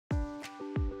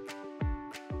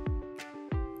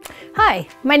Hi,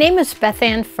 my name is Beth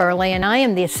Ann Furley and I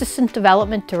am the Assistant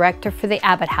Development Director for the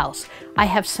Abbott House. I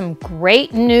have some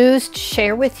great news to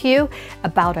share with you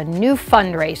about a new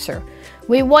fundraiser.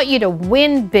 We want you to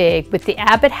win big with the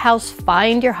Abbott House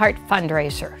Find Your Heart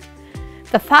Fundraiser.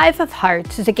 The Five of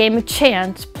Hearts is a game of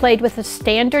chance played with a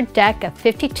standard deck of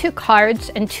 52 cards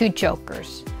and 2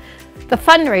 jokers. The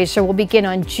fundraiser will begin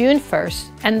on June 1st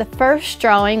and the first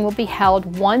drawing will be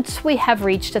held once we have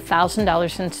reached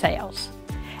 $1,000 in sales.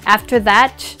 After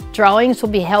that, drawings will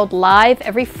be held live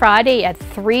every Friday at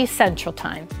 3 Central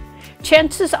Time.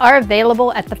 Chances are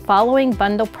available at the following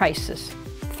bundle prices: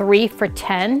 3 for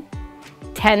 $10,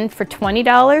 10 for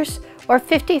 $20, or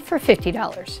 50 for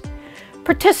 $50.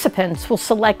 Participants will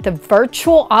select a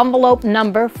virtual envelope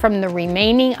number from the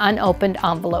remaining unopened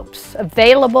envelopes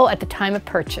available at the time of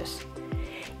purchase.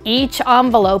 Each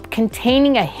envelope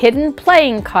containing a hidden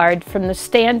playing card from the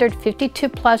standard 52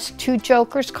 plus 2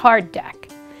 jokers card deck.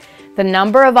 The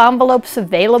number of envelopes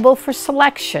available for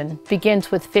selection begins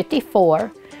with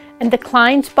 54 and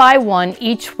declines by 1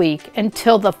 each week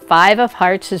until the Five of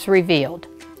Hearts is revealed.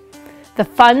 The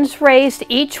funds raised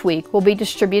each week will be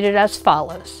distributed as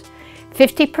follows: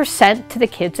 50% to the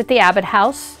kids at the Abbott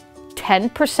House,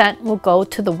 10% will go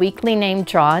to the weekly name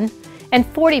drawn, and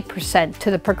 40%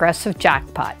 to the progressive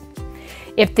jackpot.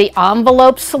 If the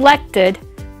envelope selected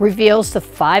reveals the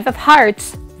Five of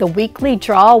Hearts, the weekly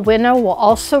draw winner will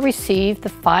also receive the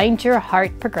Find Your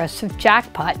Heart Progressive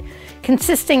Jackpot,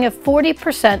 consisting of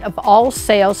 40% of all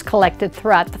sales collected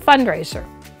throughout the fundraiser.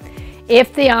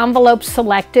 If the envelope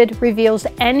selected reveals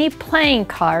any playing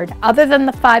card other than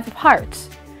the Five of Hearts,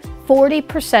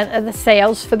 40% of the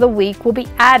sales for the week will be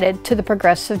added to the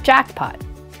Progressive Jackpot.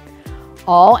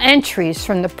 All entries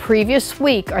from the previous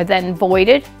week are then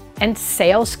voided and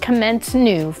sales commence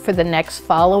new for the next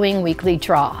following weekly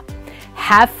draw.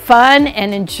 Have fun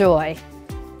and enjoy!